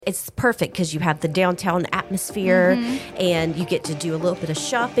It's perfect because you have the downtown atmosphere and you get to do a little bit of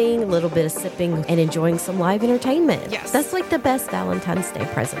shopping, a little bit of sipping, and enjoying some live entertainment. Yes. That's like the best Valentine's Day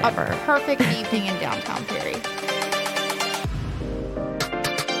present ever. A perfect evening in downtown Perry.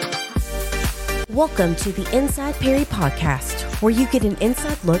 Welcome to the Inside Perry podcast, where you get an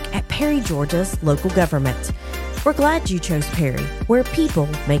inside look at Perry, Georgia's local government. We're glad you chose Perry, where people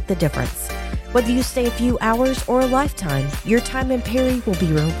make the difference. Whether you stay a few hours or a lifetime, your time in Perry will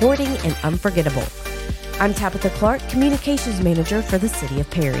be rewarding and unforgettable. I'm Tabitha Clark, Communications Manager for the City of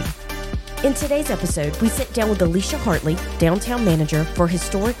Perry. In today's episode, we sit down with Alicia Hartley, Downtown Manager for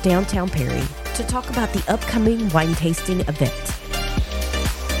Historic Downtown Perry, to talk about the upcoming wine tasting event.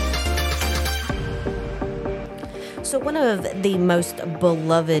 So one of the most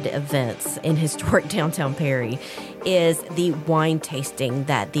beloved events in historic downtown Perry is the wine tasting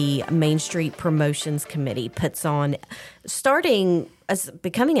that the Main Street Promotions Committee puts on, starting as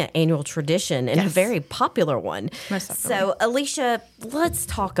becoming an annual tradition and a very popular one. So, Alicia, let's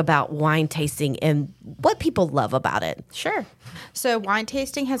talk about wine tasting and what people love about it. Sure. So wine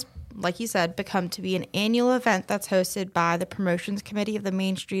tasting has, like you said, become to be an annual event that's hosted by the Promotions Committee of the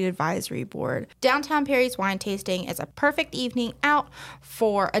Main Street Advisory Board. Downtown Perry's wine tasting is a perfect evening out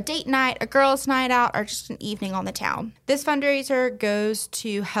for a date night, a girls' night out, or just an evening on the town. This fundraiser goes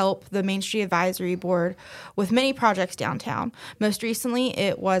to help the Main Street Advisory Board with many projects downtown. Most recently,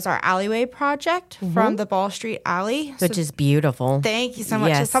 it was our alleyway project from the Ball Street Alley. Which is beautiful. Thank you so much.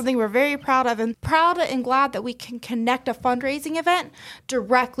 Yes. It's something we're very proud of, and glad that we can connect a fundraising event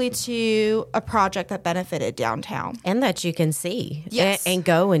directly to a project that benefited downtown. And that you can see and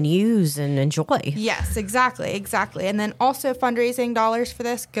go and use and enjoy. Yes, exactly. And then also fundraising dollars for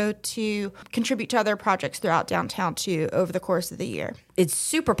this go to contribute to other projects throughout downtown too over the course of the year. It's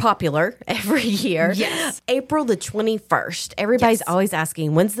super popular every year. Yes. April the 21st. Everybody's always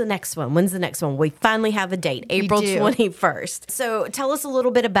asking, when's the next one? We finally have a date, April 21st. So tell us a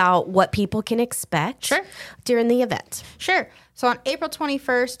little bit about what people can expect during the event. Sure. So on April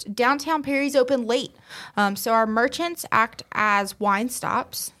 21st, downtown Perry's open late. So our merchants act as wine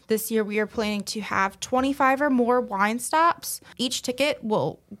stops. This year we are planning to have 25 or more wine stops. Each ticket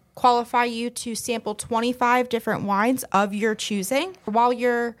will qualify you to sample 25 different wines of your choosing. While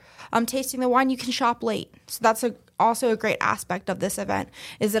you're tasting the wine, you can shop late. So that's also a great aspect of this event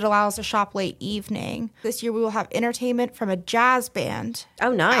is it allows a shop late evening. This year we will have entertainment from a jazz band.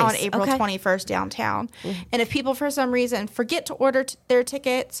 Oh, nice. On April 21st downtown. And if people for some reason forget to order their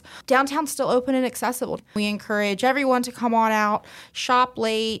tickets, downtown's still open and accessible. We encourage everyone to come on out, shop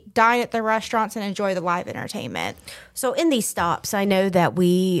late, dine at the restaurants, and enjoy the live entertainment. So in these stops, I know that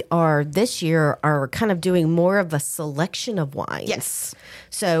we are this year are kind of doing more of a selection of wines. Yes.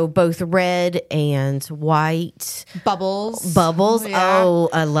 So both red and white. Bubbles. Yeah. Oh,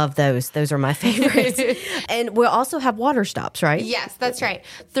 I love those. Those are my favorites. And we'll also have water stops, right? Yes, that's right.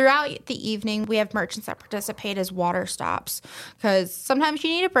 Throughout the evening, we have merchants that participate as water stops because sometimes you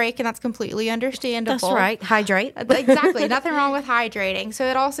need a break, and that's completely understandable. That's right. Hydrate. Exactly. Nothing wrong with hydrating. So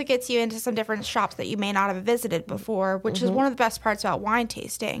it also gets you into some different shops that you may not have visited before, which is one of the best parts about wine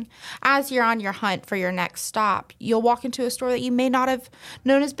tasting. As you're on your hunt for your next stop, you'll walk into a store that you may not have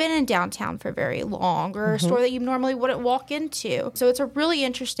known has been in downtown for very long, or a store that you normally wouldn't walk into. So it's a really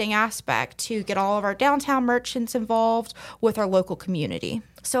interesting aspect to get all of our downtown merchants involved with our local community.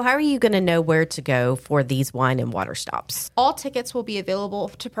 So how are you going to know where to go for these wine and water stops? All tickets will be available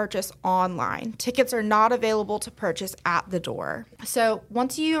to purchase online. Tickets are not available to purchase at the door. So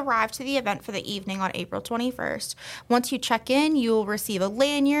once you arrive to the event for the evening on April 21st, once you check in, you will receive a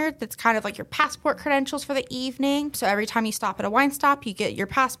lanyard that's kind of like your passport credentials for the evening. So every time you stop at a wine stop, you get your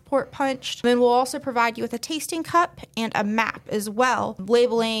passport punched. Then we'll also provide you with a tasting cup and a map as well,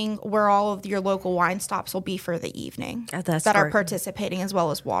 labeling where all of your local wine stops will be for the evening are participating, as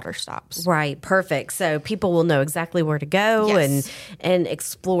well as water stops. Right, perfect. So people will know exactly where to go and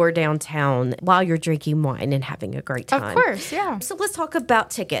explore downtown while you're drinking wine and having a great time. Of course, yeah. So let's talk about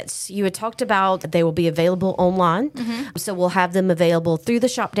tickets. You had talked about they will be available online. So we'll have them available through the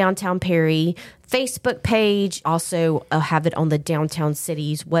Shop Downtown Perry Facebook page. Also have it on the Downtown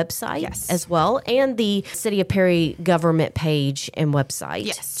City's website as well, and the City of Perry government page and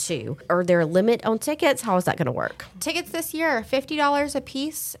website too. Are there a limit on tickets? How is that going to work? Tickets this year are $50 a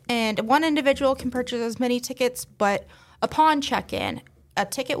piece, and one individual can purchase as many tickets, but upon check-in, a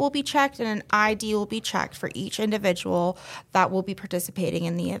ticket will be checked and an ID will be checked for each individual that will be participating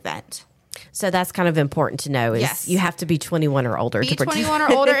in the event. So that's kind of important to know is Yes. you have to be 21 or older Be to participate.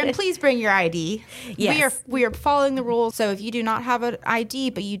 21 or older, and please bring your ID. Yes. We are following the rules. So if you do not have an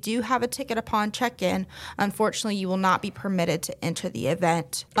ID, but you do have a ticket upon check-in, unfortunately, you will not be permitted to enter the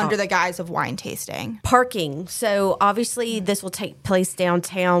event under the guise of wine tasting. Parking. So obviously this will take place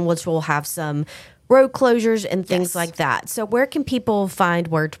downtown, which will have some road closures and things Yes. like that. So where can people find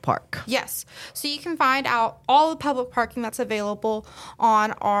where to park? Yes. So you can find out all the public parking that's available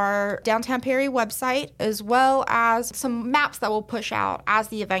on our Downtown Perry website, as well as some maps that will push out as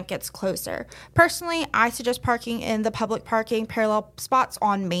the event gets closer. Personally, I suggest parking in the public parking parallel spots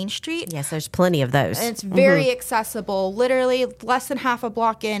on Main Street. Yes, there's plenty of those. And it's very accessible. Literally less than half a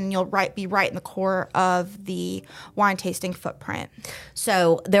block in, you'll be right in the core of the wine tasting footprint.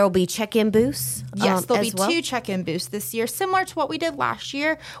 So there will be check-in booths. Yes, there'll be as well? 2 check-in booths this year, similar to what we did last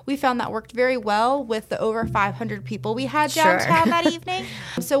year. We found that worked very well with the over 500 people we had Sure. downtown that evening.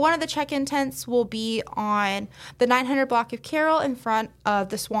 So one of the check-in tents will be on the 900 block of Carroll in front of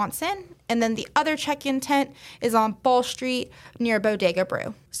the Swanson. And then the other check-in tent is on Ball Street near Bodega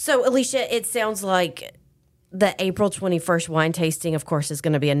Brew. So, Alicia, it sounds like the April 21st wine tasting, of course, is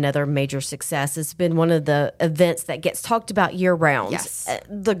going to be another major success. It's been one of the events that gets talked about year-round. Yes.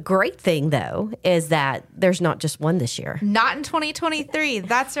 The great thing, though, is that there's not just one this year. Not in 2023.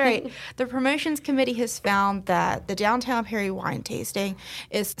 That's right. The promotions committee has found that the Downtown Perry wine tasting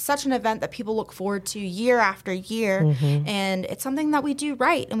is such an event that people look forward to year after year. And it's something that we do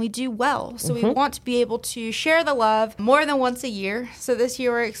right and we do well. So we want to be able to share the love more than once a year. So this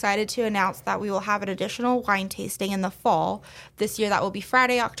year we're excited to announce that we will have an additional wine tasting in the fall. This year that will be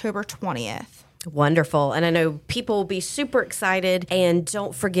Friday, October 20th. Wonderful. And I know people will be super excited. And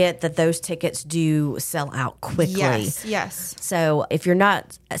don't forget that those tickets do sell out quickly. Yes. So if you're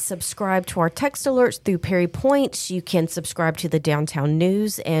not subscribed to our text alerts through Perry Points, you can subscribe to the Downtown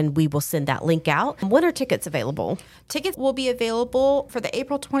News and we will send that link out. When are tickets available? Tickets will be available for the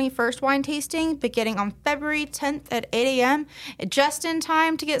April 21st wine tasting beginning on February 10th at 8 a.m. just in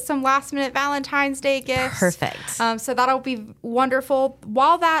time to get some last-minute Valentine's Day gifts. Perfect. So that'll be wonderful.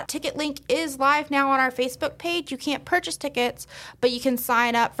 While that ticket link is live now on our Facebook page, you can't purchase tickets, but you can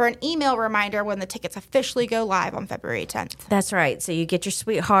sign up for an email reminder when the tickets officially go live on February 10th. That's right. So you get your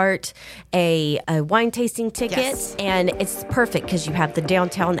sweetheart a wine tasting ticket, Yes. and it's perfect because you have the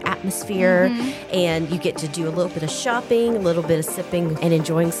downtown atmosphere, and you get to do a little bit of shopping, a little bit of sipping, and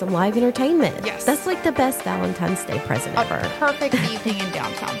enjoying some live entertainment. Yes. That's like the best Valentine's Day present A ever. perfect evening in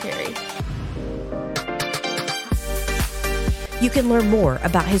downtown Perry. You can learn more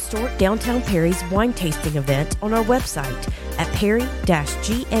about Historic Downtown Perry's wine tasting event on our website at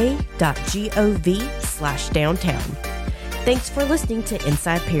perry-ga.gov/downtown. Thanks for listening to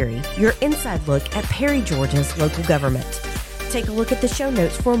Inside Perry, your inside look at Perry, Georgia's local government. Take a look at the show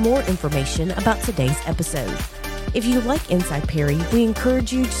notes for more information about today's episode. If you like Inside Perry, we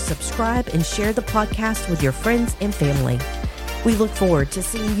encourage you to subscribe and share the podcast with your friends and family. We look forward to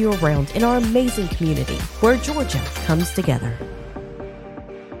seeing you around in our amazing community where Georgia comes together.